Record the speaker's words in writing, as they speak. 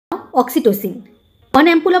oxytocin. One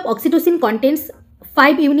ampoule of oxytocin contains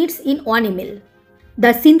 5 units in 1 ml.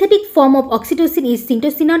 The synthetic form of oxytocin is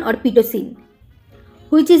syntocinon or pitocin,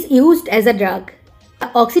 which is used as a drug. The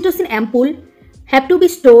oxytocin ampoule have to be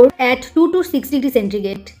stored at 2 to 6 degrees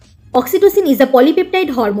centigrade. Oxytocin is a polypeptide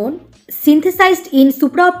hormone synthesized in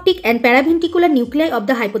supraoptic and paraventricular nuclei of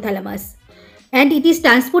the hypothalamus, and it is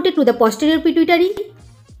transported to the posterior pituitary,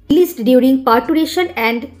 released during parturition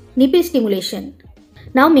and nipple stimulation.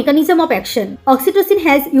 Now, mechanism of action. Oxytocin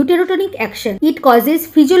has uterotonic action. It causes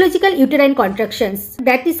physiological uterine contractions,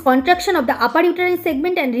 that is contraction of the upper uterine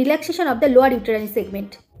segment and relaxation of the lower uterine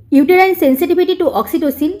segment. Uterine sensitivity to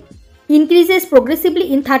oxytocin increases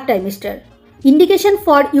progressively in 3rd trimester. Indication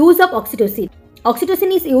for use of oxytocin.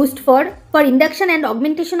 Oxytocin is used for induction and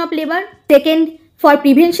augmentation of labor. 2nd, for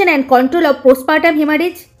prevention and control of postpartum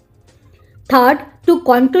hemorrhage. 3rd, to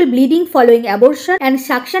control bleeding following abortion and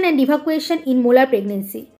suction and evacuation in molar pregnancy.